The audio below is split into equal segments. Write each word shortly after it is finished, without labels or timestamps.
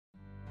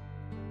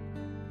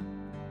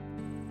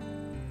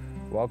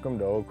Welcome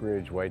to Oak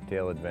Ridge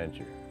Whitetail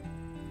Adventure.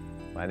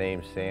 My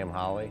name's Sam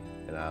Holley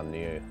and I'm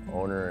the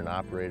owner and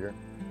operator.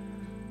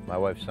 My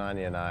wife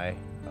Sonia and I,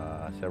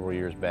 several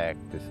years back,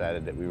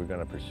 decided that we were going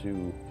to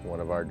pursue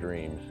one of our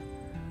dreams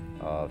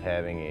of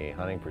having a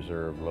hunting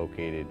preserve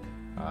located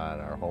on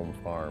our home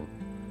farm.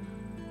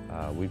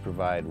 We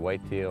provide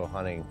whitetail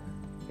hunting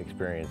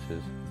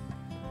experiences.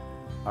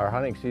 Our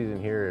hunting season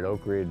here at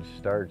Oak Ridge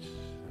starts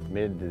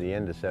mid to the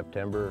end of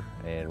September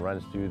and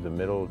runs through the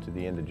middle to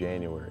the end of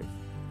January.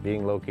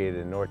 Being located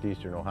in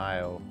northeastern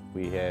Ohio,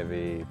 we have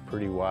a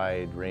pretty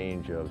wide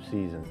range of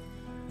seasons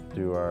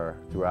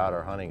throughout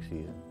our hunting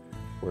season.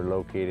 We're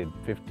located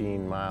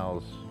 15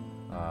 miles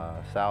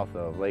south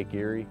of Lake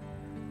Erie.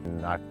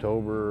 In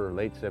October,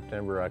 late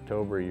September,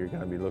 October, you're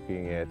going to be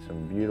looking at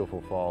some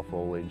beautiful fall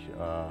foliage.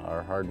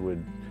 Our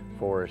hardwood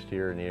forest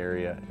here in the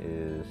area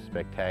is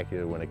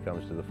spectacular when it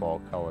comes to the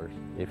fall colors.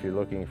 If you're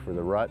looking for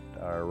the rut,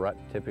 our rut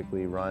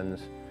typically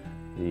runs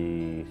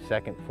the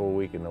second full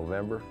week in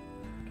November.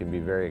 It can be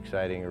very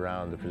exciting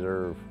around the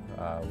preserve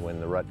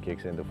when the rut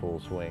kicks into full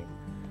swing.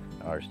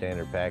 Our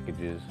standard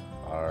packages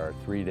are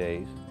 3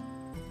 days,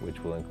 which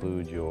will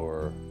include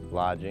your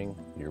lodging,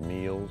 your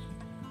meals,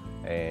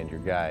 and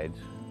your guides.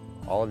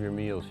 All of your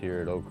meals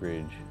here at Oak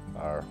Ridge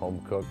are home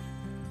cooked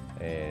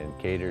and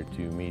cater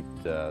to meet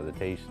the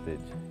taste that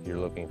you're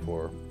looking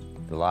for.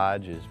 The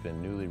lodge has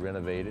been newly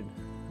renovated.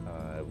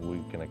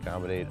 We can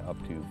accommodate up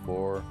to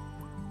 4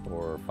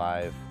 or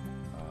 5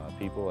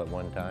 people at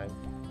one time.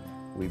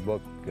 We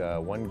book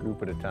one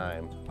group at a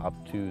time up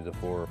to the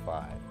 4 or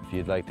 5. If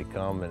you'd like to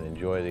come and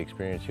enjoy the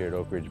experience here at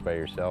Oak Ridge by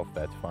yourself,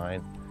 that's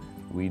fine.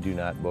 We do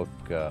not book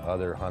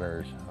other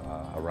hunters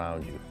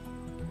around you.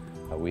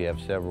 We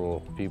have several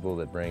people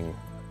that bring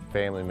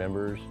family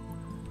members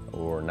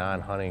or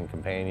non-hunting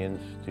companions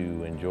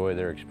to enjoy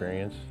their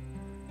experience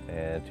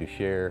and to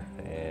share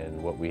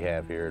in what we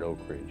have here at Oak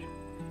Ridge.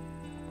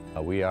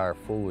 We are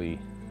fully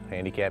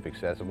handicap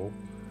accessible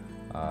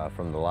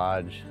from the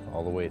lodge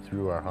all the way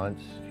through our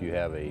hunts. If you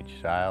have a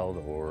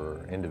child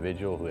or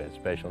individual who has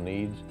special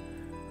needs,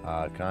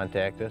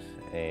 contact us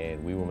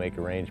and we will make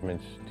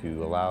arrangements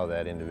to allow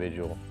that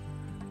individual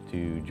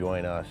to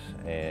join us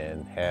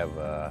and have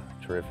a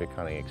terrific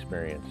hunting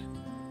experience.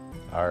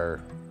 Our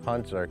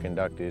hunts are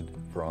conducted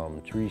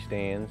from tree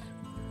stands,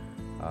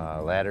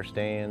 ladder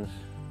stands,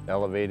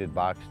 elevated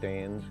box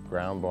stands,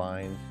 ground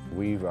blinds.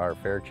 We are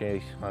fair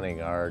chase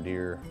hunting our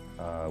deer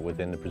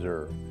within the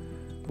preserve.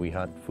 We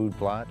hunt food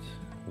plots.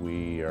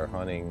 We are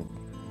hunting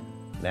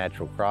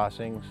natural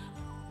crossings,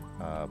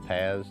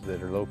 paths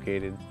that are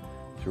located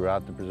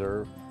throughout the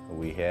preserve.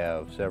 We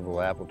have several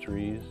apple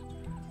trees,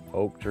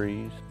 oak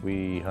trees.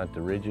 We hunt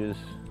the ridges.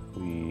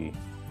 We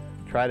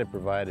try to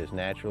provide as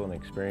natural an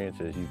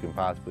experience as you can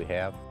possibly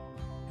have.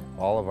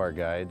 All of our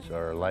guides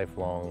are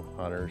lifelong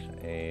hunters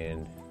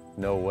and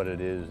know what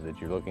it is that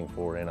you're looking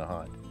for in a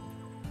hunt.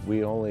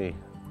 We only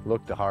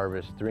look to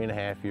harvest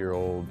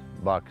 3.5-year-old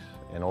bucks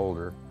and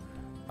older.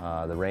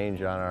 The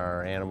range on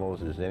our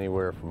animals is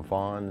anywhere from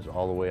fawns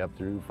all the way up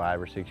through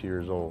 5 or 6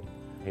 years old.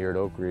 Here at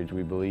Oak Ridge,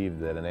 we believe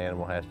that an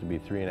animal has to be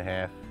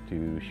 3.5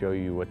 to show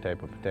you what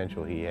type of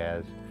potential he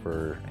has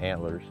for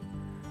antlers,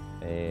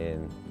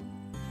 and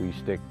we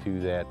stick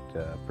to that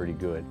pretty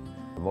good.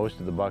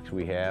 Most of the bucks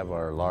we have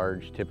are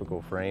large,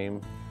 typical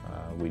frame.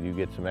 We do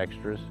get some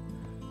extras.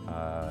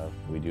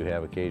 We do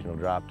have occasional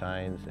drop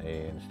tines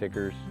and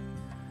stickers,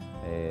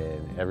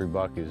 and every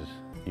buck is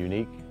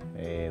unique,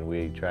 and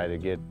we try to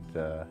get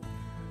the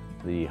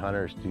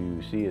hunters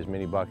to see as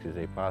many bucks as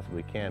they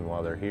possibly can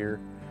while they're here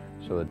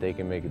so that they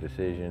can make a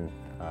decision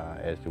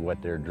as to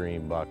what their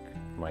dream buck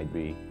might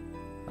be.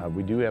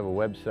 We do have a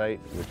website,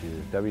 which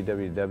is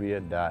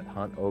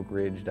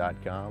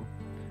www.huntoakridge.com,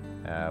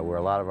 where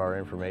a lot of our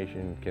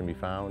information can be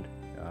found.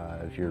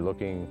 If you're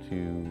looking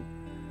to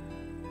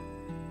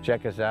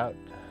check us out,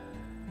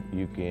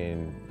 you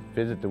can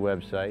visit the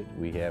website.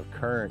 We have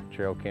current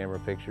trail camera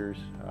pictures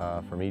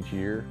from each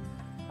year.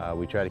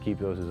 We try to keep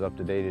those as up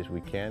to date as we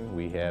can.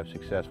 We have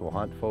successful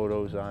hunt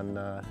photos on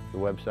the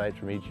website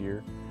from each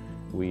year.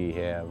 We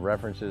have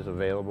references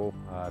available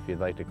if you'd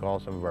like to call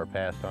some of our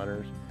past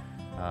hunters,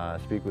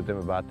 speak with them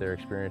about their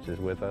experiences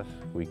with us.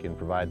 We can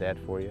provide that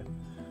for you.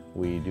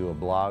 We do a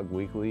blog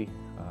weekly.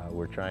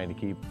 We're trying to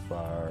keep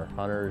our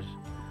hunters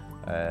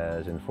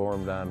as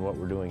informed on what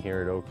we're doing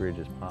here at Oak Ridge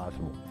as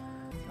possible.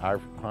 Our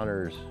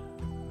hunters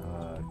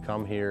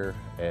come here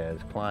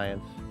as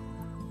clients,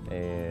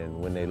 and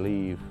when they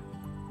leave,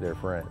 they're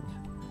friends.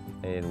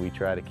 And we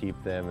try to keep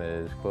them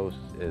as close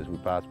as we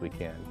possibly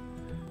can.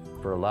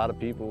 For a lot of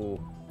people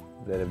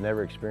that have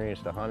never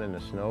experienced a hunt in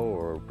the snow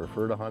or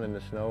prefer to hunt in the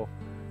snow,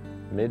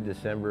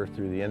 mid-December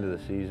through the end of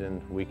the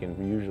season, we can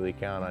usually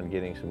count on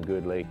getting some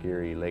good Lake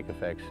Erie, lake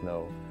effect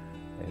snow.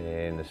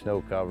 And the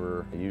snow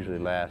cover usually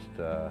lasts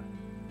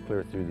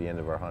clear through the end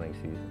of our hunting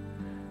season.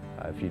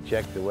 If you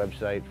check the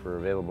website for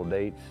available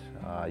dates,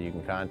 you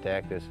can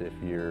contact us if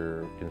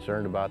you're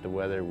concerned about the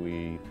weather.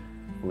 We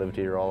lived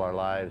here all our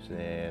lives,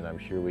 and I'm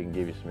sure we can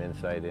give you some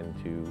insight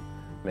into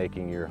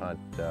making your hunt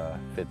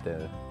fit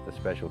the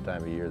special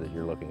time of year that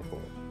you're looking for.